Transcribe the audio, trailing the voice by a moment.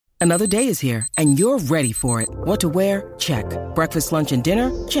Another day is here, and you're ready for it. What to wear? Check. Breakfast, lunch, and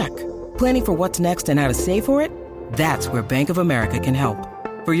dinner? Check. Planning for what's next and how to save for it? That's where Bank of America can help.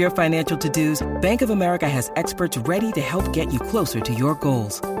 For your financial to-dos, Bank of America has experts ready to help get you closer to your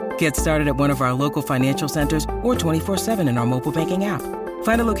goals. Get started at one of our local financial centers or 24/7 in our mobile banking app.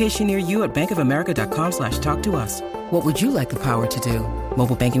 Find a location near you at bankofamerica.com/talktous. What would you like the power to do?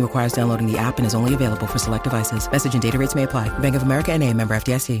 Mobile banking requires downloading the app and is only available for select devices. Message and data rates may apply. Bank of America N.A., member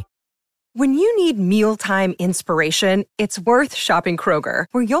FDIC. When you need mealtime inspiration, it's worth shopping Kroger,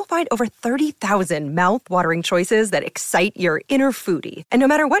 where you'll find over 30,000 mouth-watering choices that excite your inner foodie. And no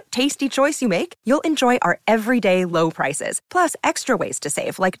matter what tasty choice you make, you'll enjoy our everyday low prices, plus extra ways to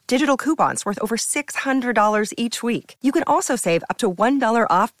save, like digital coupons worth over $600 each week. You can also save up to $1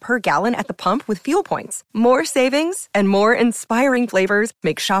 off per gallon at the pump with fuel points. More savings and more inspiring flavors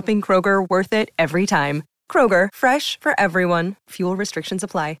make shopping Kroger worth it every time. Kroger, fresh for everyone. Fuel restrictions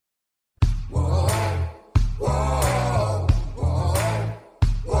apply.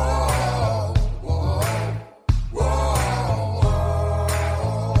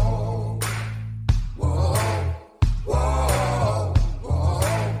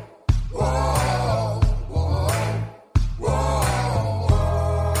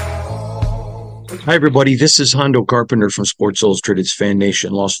 Hi, everybody. This is Hondo Carpenter from Sports Illustrated's Fan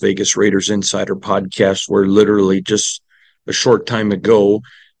Nation Las Vegas Raiders Insider Podcast, where literally just a short time ago,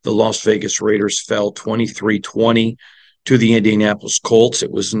 the Las Vegas Raiders fell 23-20 to the Indianapolis Colts.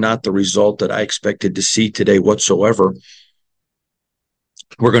 It was not the result that I expected to see today whatsoever.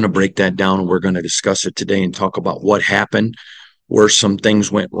 We're going to break that down, and we're going to discuss it today and talk about what happened, where some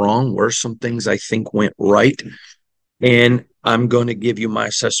things went wrong, where some things I think went right. And I'm going to give you my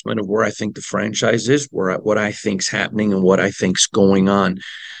assessment of where I think the franchise is, what I think's happening, and what I think's going on.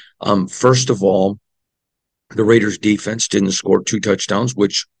 First of all, the Raiders defense didn't score 2 touchdowns,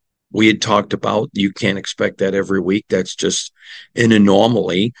 which we had talked about. You can't expect that every week. That's just an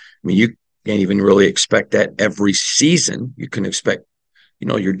anomaly. I mean, you can't even really expect that every season. You can expect,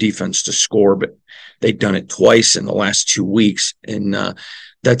 your defense to score, but they've done it twice in the last 2 weeks, and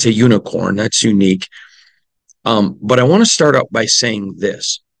that's a unicorn. That's unique. But I want to start out by saying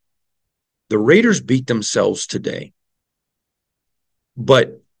this. The Raiders beat themselves today,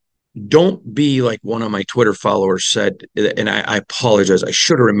 but don't be like one of my Twitter followers said, and I apologize. I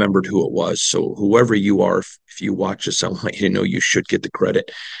should have remembered who it was. So whoever you are, if you watch this, I want you to know you should get the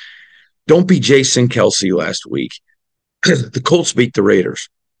credit. Don't be Jason Kelce last week. The Colts beat the Raiders.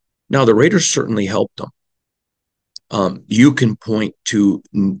 Now, the Raiders certainly helped them. You can point to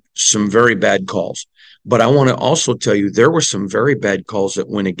some very bad calls, but I want to also tell you there were some very bad calls that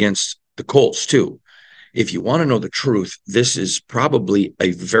went against the Colts too. If you want to know the truth, this is probably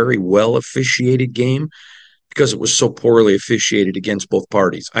a very well officiated game because it was so poorly officiated against both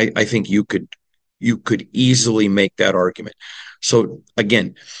parties. I think you could easily make that argument. So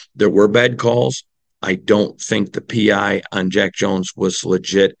again, there were bad calls. I don't think the PI on Jack Jones was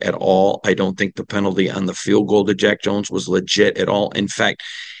legit at all. I don't think the penalty on the field goal to Jack Jones was legit at all. In fact,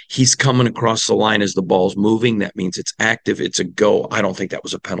 he's coming across the line as the ball's moving. That means it's active. It's a go. I don't think that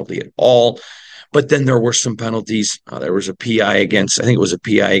was a penalty at all. But then there were some penalties. There was a PI against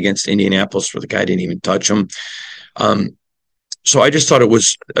Indianapolis where the guy didn't even touch him. So I just thought it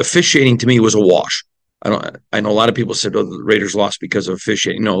was officiating to me was a wash. I know a lot of people said, oh, the Raiders lost because of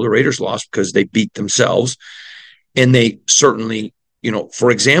officiating. No, the Raiders lost because they beat themselves. And they certainly,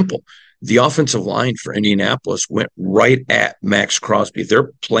 for example, the offensive line for Indianapolis went right at Max Crosby.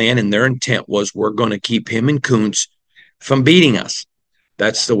 Their plan and their intent was we're going to keep him and Kuntz from beating us.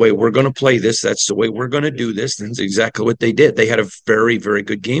 That's the way we're going to play this. That's the way we're going to do this. That's exactly what they did. They had a very, very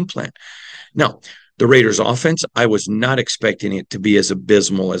good game plan. Now, the Raiders offense, I was not expecting it to be as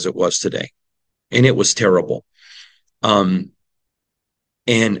abysmal as it was today. And it was terrible. And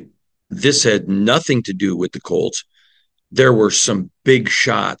this had nothing to do with the Colts. There were some big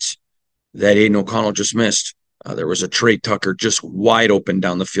shots that Aiden O'Connell just missed. There was a Trey Tucker just wide open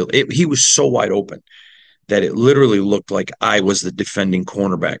down the field. He was so wide open that it literally looked like I was the defending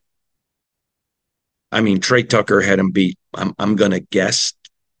cornerback. I mean, Trey Tucker had him beat, I'm going to guess,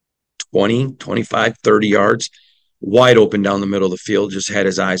 20, 25, 30 yards, wide open down the middle of the field, just had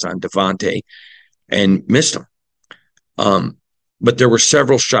his eyes on Devontae and missed him. But there were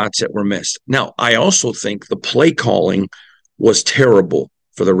several shots that were missed. Now, I also think the play calling was terrible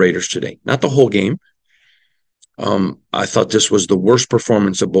for the Raiders today. Not the whole game. I thought this was the worst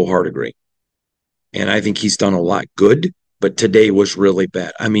performance of Bo Hardegree. And I think he's done a lot good. but today was really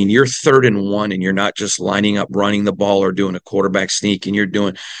bad. I mean, you're 3rd and 1 and you're not just lining up, running the ball or doing a quarterback sneak, and you're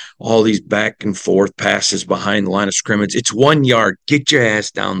doing all these back and forth passes behind the line of scrimmage. It's 1 yard. Get your ass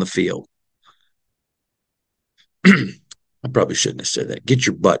down the field. I probably shouldn't have said that. Get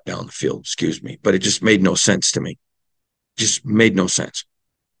your butt down the field, excuse me. But it just made no sense to me. Just made no sense.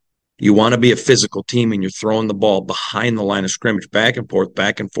 You want to be a physical team and you're throwing the ball behind the line of scrimmage, back and forth,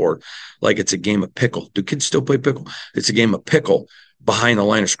 like it's a game of pickle. Do kids still play pickle? It's a game of pickle behind the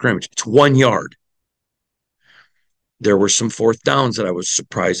line of scrimmage. It's 1 yard. There were some 4th downs that I was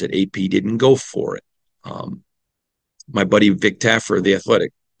surprised that AP didn't go for it. My buddy Vic Taffer, the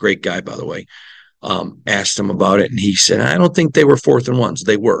Athletic, great guy, by the way, asked him about it, and he said, I don't think they were 4th-and-1s.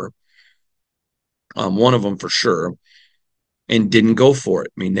 They were. One of them for sure. And didn't go for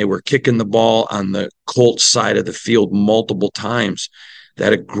it. I mean, they were kicking the ball on the Colts side of the field multiple times.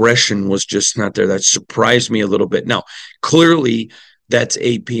 That aggression was just not there. That surprised me a little bit. Now, clearly, that's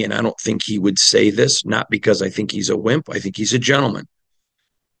AP, and I don't think he would say this, not because I think he's a wimp. I think he's a gentleman.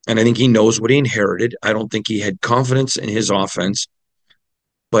 And I think he knows what he inherited. I don't think he had confidence in his offense.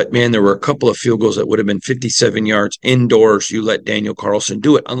 But, man, there were a couple of field goals that would have been 57 yards indoors. You let Daniel Carlson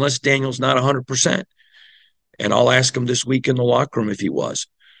do it, unless Daniel's not 100%. And I'll ask him this week in the locker room if he was.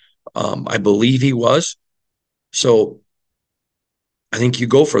 I believe he was. So I think you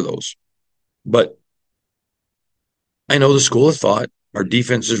go for those. But I know the school of thought, our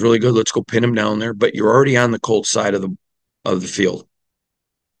defense is really good. Let's go pin him down there. But you're already on the Colts side of the field.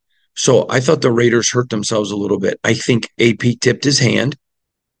 So I thought the Raiders hurt themselves a little bit. I think AP tipped his hand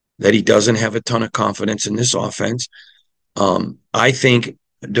that he doesn't have a ton of confidence in this offense. I think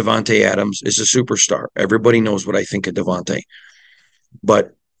Davante Adams is a superstar. Everybody knows what I think of Davante.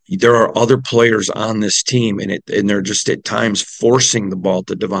 But there are other players on this team, and they're just at times forcing the ball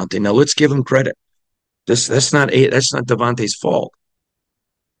to Davante. Now, let's give him credit. That's not Davante's fault.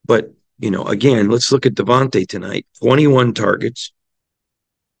 But, again, let's look at Davante tonight. 21 targets,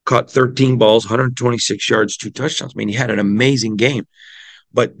 caught 13 balls, 126 yards, 2 touchdowns. I mean, he had an amazing game.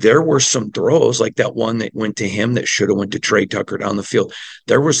 But there were some throws, like that one that went to him that should have went to Trey Tucker down the field.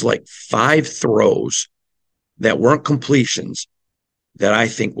 There was like 5 throws that weren't completions that I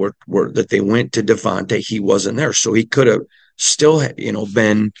think were that they went to Davante. He wasn't there. So he could have still,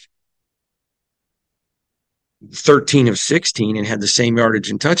 been 13 of 16 and had the same yardage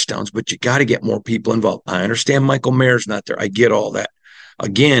and touchdowns, but you got to get more people involved. I understand Michael Mayer's not there. I get all that.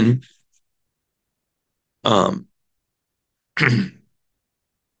 Again,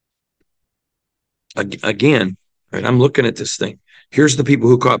 right, I'm looking at this thing. Here's the people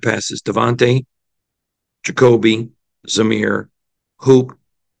who caught passes: Davante, Jacoby, Zamir, Hoop,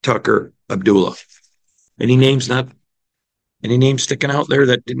 Tucker, Abdullah. Any names sticking out there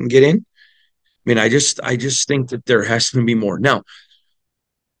that didn't get in? I mean, I just think that there has to be more. Now,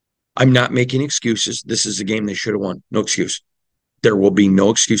 I'm not making excuses. This is a game they should have won. No excuse. There will be no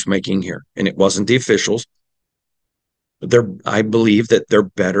excuse making here. And it wasn't the officials. I believe that they're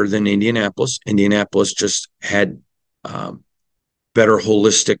better than Indianapolis. Indianapolis just had better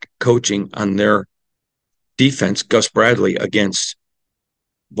holistic coaching on their defense. Gus Bradley against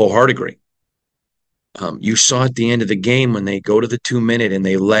Bo Hardigree. You saw at the end of the game when they go to the 2-minute and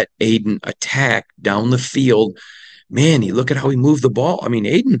they let Aiden attack down the field. Man, you look at how he moved the ball. I mean,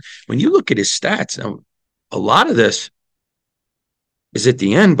 Aiden, when you look at his stats, now, a lot of this is at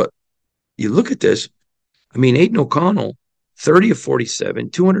the end, but you look at this. I mean, Aiden O'Connell, 30 of 47,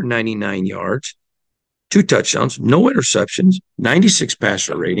 299 yards, 2 touchdowns, no interceptions, 96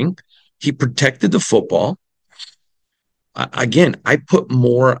 passer rating. He protected the football. Again, I put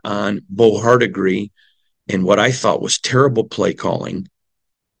more on Bo Hardigree and what I thought was terrible play calling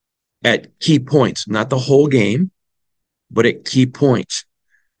at key points, not the whole game, but at key points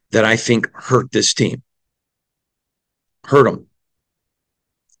that I think hurt this team. Hurt them.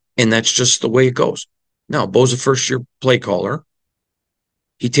 And that's just the way it goes. Now, Bo's a first-year play caller.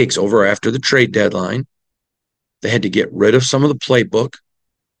 He takes over after the trade deadline. They had to get rid of some of the playbook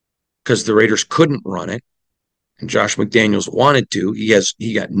because the Raiders couldn't run it. And Josh McDaniels wanted to.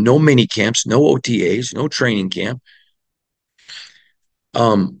 He got no mini camps, no OTAs, no training camp.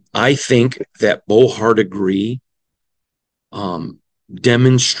 I think that Bo Hardigree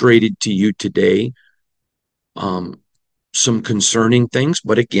demonstrated to you today some concerning things,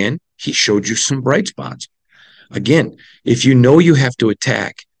 but again, he showed you some bright spots. Again, if you know you have to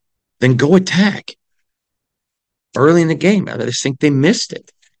attack, then go attack early in the game. I just think they missed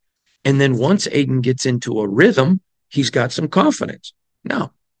it. And then once Aiden gets into a rhythm, he's got some confidence.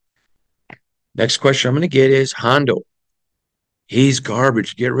 Now, next question I'm going to get is Hondo. He's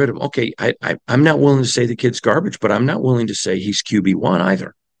garbage. Get rid of him. Okay, I'm not willing to say the kid's garbage, but I'm not willing to say he's QB1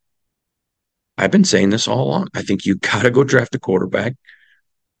 either. I've been saying this all along. I think you got to go draft a quarterback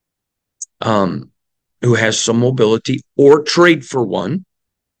who has some mobility, or trade for one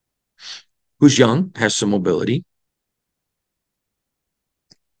who's young, has some mobility.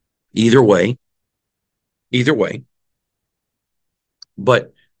 Either way,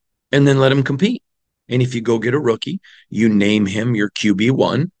 but and then let him compete. And if you go get a rookie, you name him your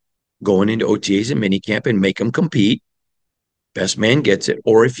QB1 going into OTAs and minicamp and make him compete. Best man gets it.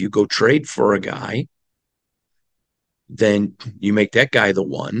 Or if you go trade for a guy, then you make that guy the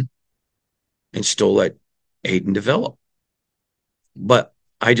one and still let Aiden develop. But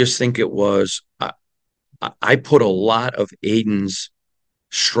I just think it was, I put a lot of Aiden's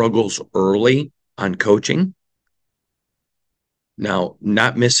struggles early on coaching. Now,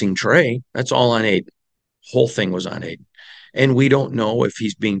 not missing Trey, that's all on Aiden. Whole thing was on Aiden. And we don't know if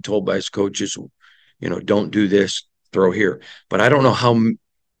he's being told by his coaches, don't do this, throw here. But I don't know how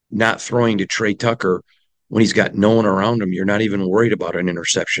not throwing to Trey Tucker when he's got no one around him, you're not even worried about an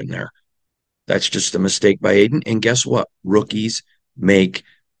interception there. That's just a mistake by Aiden. And guess what? Rookies make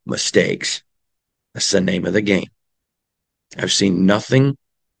mistakes. That's the name of the game. I've seen nothing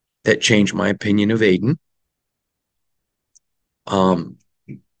that changed my opinion of Aiden.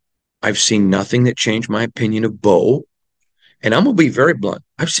 I've seen nothing that changed my opinion of Bo. And I'm going to be very blunt.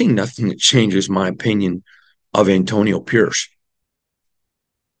 I've seen nothing that changes my opinion of Antonio Pierce.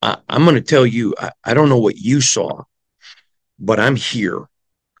 I'm going to tell you, I don't know what you saw, but I'm here.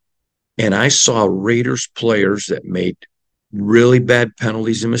 And I saw Raiders players that made really bad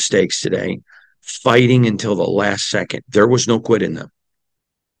penalties and mistakes today, fighting until the last second. There was no quit in them.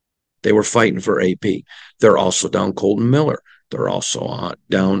 They were fighting for AP. They're also down Colton Miller. They're also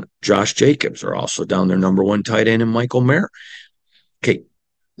down Josh Jacobs. They're also down their number one tight end and Michael Mayer. Okay,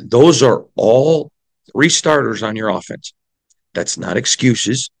 those are all three starters on your offense. That's not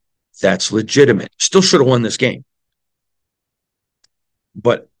excuses. That's legitimate. Still should have won this game.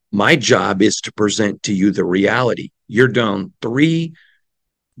 But my job is to present to you the reality. You're down three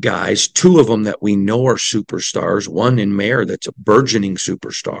guys, two of them that we know are superstars, one in Mayer that's a burgeoning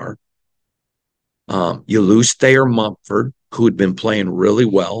superstar. You lose Thayer Mumford, who had been playing really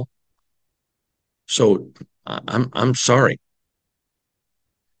well. So I'm sorry.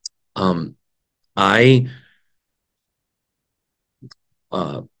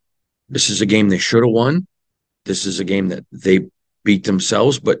 This is a game they should have won. This is a game that they beat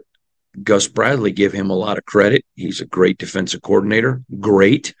themselves, but Gus Bradley, give him a lot of credit. He's a great defensive coordinator.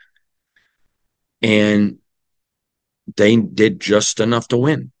 Great. And they did just enough to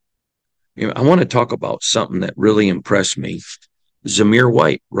win. I want to talk about something that really impressed me. Zamir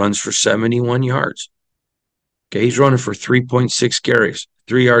White runs for 71 yards. Okay, he's running for 3.6 carries,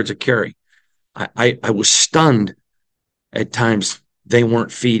 3 yards a carry. I was stunned at times they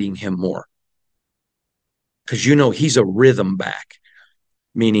weren't feeding him more. Because he's a rhythm back,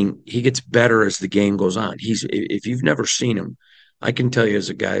 meaning he gets better as the game goes on. If you've never seen him, I can tell you as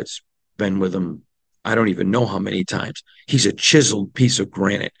a guy that's been with him, I don't even know how many times. He's a chiseled piece of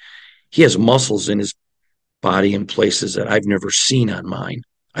granite. He has muscles in his body in places that I've never seen on mine.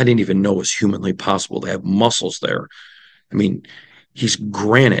 I didn't even know it was humanly possible to have muscles there. I mean, he's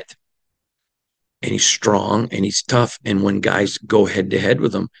granite, and he's strong, and he's tough. And when guys go head to head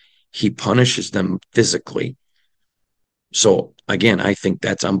with him, he punishes them physically. So again, I think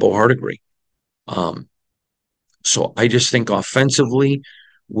that's on Bo Hardegree. So I just think offensively,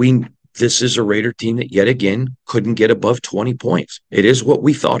 this is a Raider team that yet again couldn't get above 20 points. It is what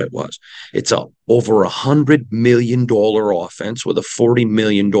we thought it was. It's a over $100 million offense with a $40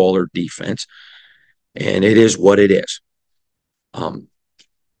 million defense, and it is what it is.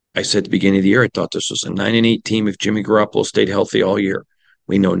 I said at the beginning of the year, I thought this was a 9-8 team if Jimmy Garoppolo stayed healthy all year.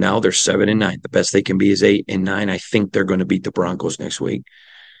 We know now they're 7-9. The best they can be is 8-9. I think they're going to beat the Broncos next week.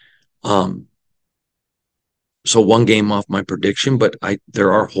 So one game off my prediction, but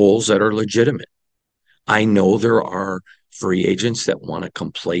there are holes that are legitimate. I know there are free agents that want to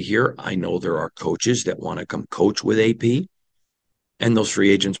come play here. I know there are coaches that want to come coach with AP. And those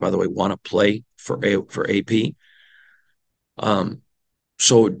free agents, by the way, want to play for AP.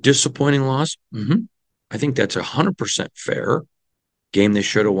 So disappointing loss. I think that's 100% fair. Game they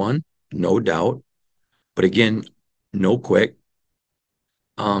should have won, no doubt. But again, no quit.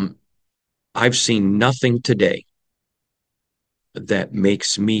 I've seen nothing today that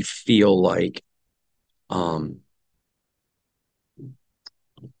makes me feel like my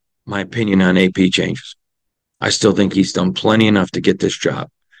opinion on AP changes. I still think he's done plenty enough to get this job.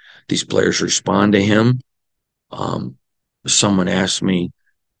 These players respond to him. someone asked me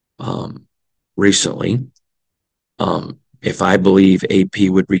recently if I believe AP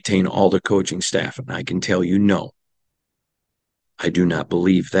would retain all the coaching staff, and I can tell you no. I do not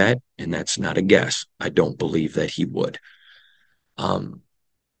believe that, and that's not a guess. I don't believe that he would. Um,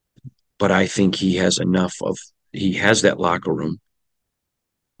 but I think he has that locker room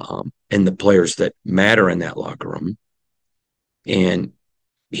and the players that matter in that locker room. And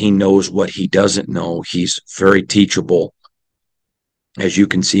he knows what he doesn't know. He's very teachable, as you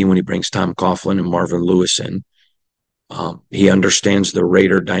can see when he brings Tom Coughlin and Marvin Lewis in. He understands the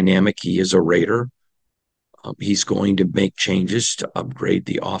Raider dynamic. He is a Raider. He's going to make changes to upgrade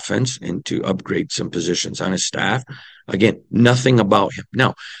the offense and to upgrade some positions on his staff. Again, nothing about him.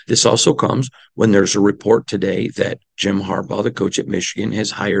 Now, this also comes when there's a report today that Jim Harbaugh, the coach at Michigan, has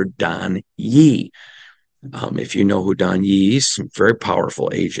hired Don Yee. If you know who Don Yee is, a very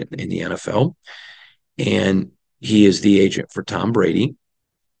powerful agent in the NFL. And he is the agent for Tom Brady,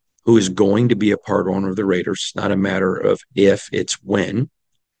 who is going to be a part owner of the Raiders. It's not a matter of if, it's when.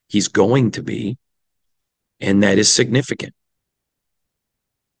 He's going to be. And that is significant.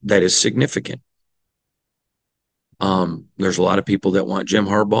 That is significant. There's a lot of people that want Jim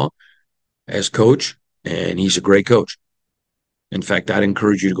Harbaugh as coach, and he's a great coach. In fact, I'd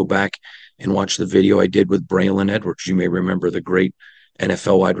encourage you to go back and watch the video I did with Braylon Edwards. You may remember the great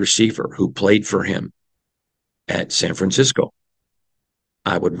NFL wide receiver who played for him at San Francisco.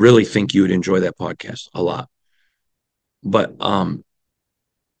 I would really think you would enjoy that podcast a lot. But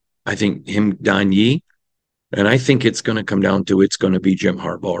I think him, Don Yee, and I think it's going to come down to it's going to be Jim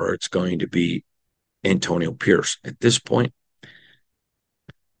Harbaugh or it's going to be Antonio Pierce at this point.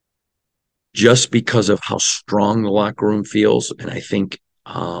 Just because of how strong the locker room feels. And I think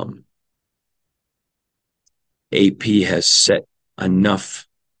AP has set enough.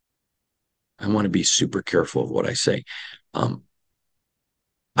 I want to be super careful of what I say.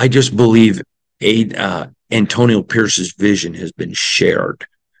 I just believe Antonio Pierce's vision has been shared.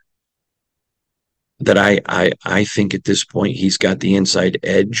 That I think at this point he's got the inside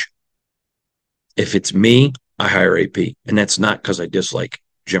edge. If it's me, I hire AP. And that's not because I dislike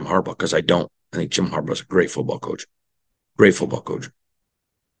Jim Harbaugh, because I don't. I think Jim Harbaugh is a great football coach. Great football coach.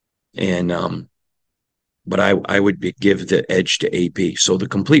 And but I would give the edge to AP. So the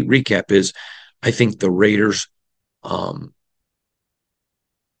complete recap is I think the Raiders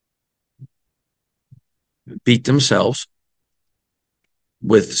beat themselves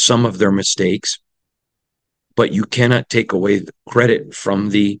with some of their mistakes, but you cannot take away the credit from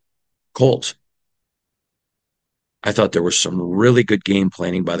the Colts. I thought there was some really good game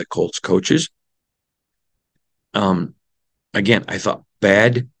planning by the Colts coaches. Again, I thought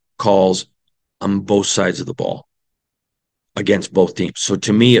bad calls on both sides of the ball against both teams. So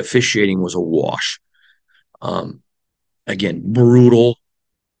to me, officiating was a wash. Again, brutal.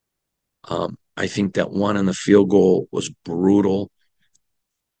 I think that one on the field goal was brutal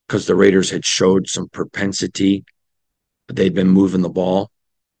because the Raiders had showed some propensity. They'd been moving the ball.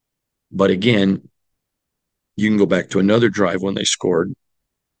 But again, you can go back to another drive when they scored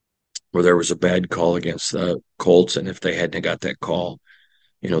where there was a bad call against the Colts. And if they hadn't got that call,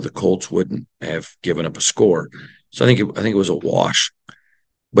 the Colts wouldn't have given up a score. So I think it was a wash.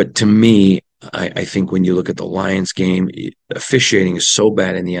 But to me, I think when you look at the Lions game, officiating is so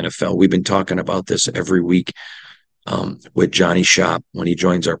bad in the NFL. We've been talking about this every week with Johnny Shop when he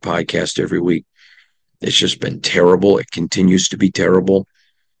joins our podcast every week. It's just been terrible. It continues to be terrible.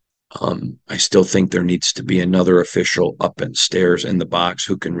 I still think there needs to be another official up and stairs in the box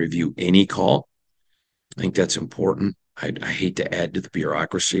who can review any call. I think that's important. I hate to add to the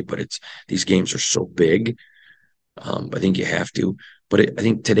bureaucracy, but these games are so big. I think you have to. But I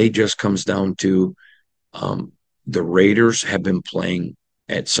think today just comes down to the Raiders have been playing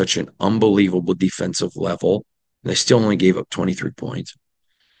at such an unbelievable defensive level. They still only gave up 23 points.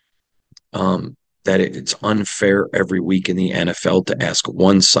 That it's unfair every week in the NFL to ask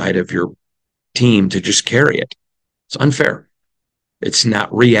one side of your team to just carry it. It's unfair. It's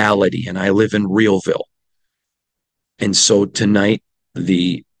not reality, and I live in Realville. And so tonight,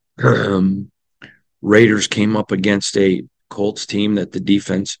 the Raiders came up against a Colts team that the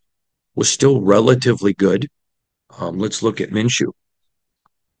defense was still relatively good. Let's look at Minshew.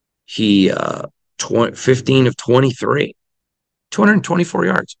 He 15 of 23, 224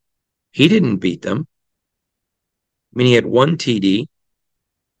 yards. He didn't beat them. I mean, he had one TD,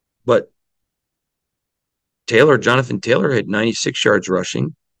 but Jonathan Taylor had 96 yards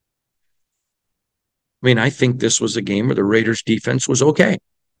rushing. I mean, I think this was a game where the Raiders defense was okay.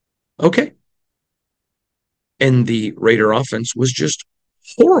 Okay. And the Raider offense was just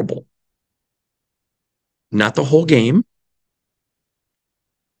horrible. Not the whole game,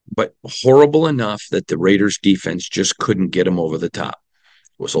 but horrible enough that the Raiders defense just couldn't get them over the top.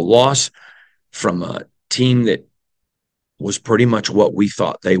 It was a loss from a team that was pretty much what we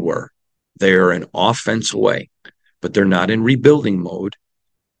thought they were. They're an offense away, but they're not in rebuilding mode.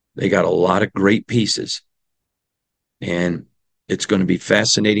 They got a lot of great pieces, and it's going to be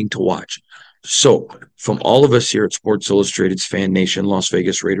fascinating to watch. So, from all of us here at Sports Illustrated's Fan Nation Las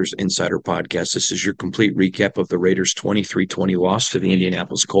Vegas Raiders Insider Podcast, this is your complete recap of the Raiders' 23-20 loss to the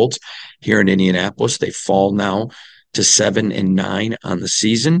Indianapolis Colts here in Indianapolis. They fall now to 7-9 on the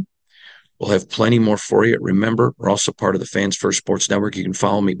season. We'll have plenty more for you. Remember, we're also part of the Fans First Sports Network. You can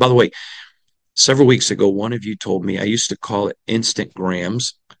follow me. By the way, several weeks ago, one of you told me I used to call it instant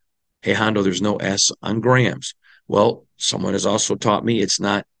grams. Hey, Hondo, there's no S on grams. Well, someone has also taught me it's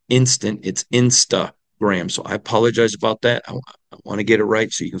not instant, it's Instagram. So I apologize about that. I want to get it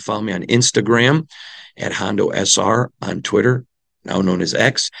right. So you can follow me on Instagram at Hondo SR, on Twitter, now known as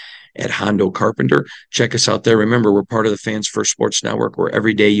X, at Hondo Carpenter. Check us out there. Remember, we're part of the Fans First Sports Network, where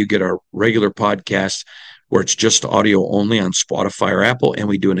every day you get our regular podcast where it's just audio only on Spotify or Apple. And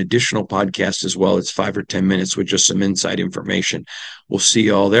we do an additional podcast as well. It's 5 or 10 minutes with just some inside information. We'll see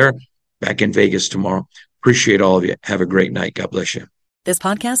you all there. Back in Vegas tomorrow. Appreciate all of you. Have a great night. God bless you. This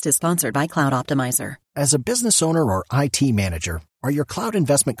podcast is sponsored by Cloud Optimizer. As a business owner or IT manager, are your cloud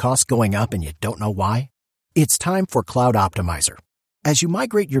investment costs going up and you don't know why? It's time for Cloud Optimizer. As you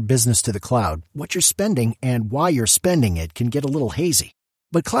migrate your business to the cloud, what you're spending and why you're spending it can get a little hazy.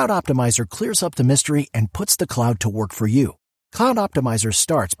 But Cloud Optimizer clears up the mystery and puts the cloud to work for you. Cloud Optimizer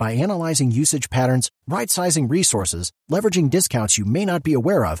starts by analyzing usage patterns, right-sizing resources, leveraging discounts you may not be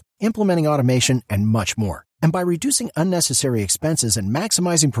aware of, implementing automation, and much more. And by reducing unnecessary expenses and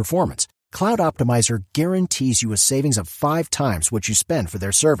maximizing performance, Cloud Optimizer guarantees you a savings of 5 times what you spend for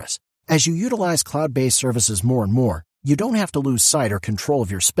their service. As you utilize cloud-based services more and more, you don't have to lose sight or control of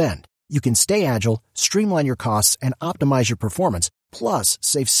your spend. You can stay agile, streamline your costs, and optimize your performance, plus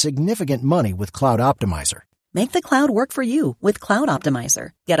save significant money with Cloud Optimizer. Make the cloud work for you with Cloud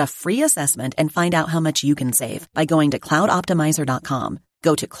Optimizer. Get a free assessment and find out how much you can save by going to cloudoptimizer.com.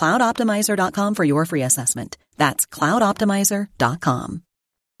 Go to cloudoptimizer.com for your free assessment. That's cloudoptimizer.com.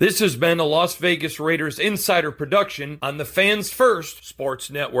 This has been a Las Vegas Raiders Insider production on the Fans First Sports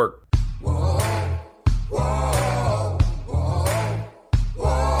Network. Whoa, whoa.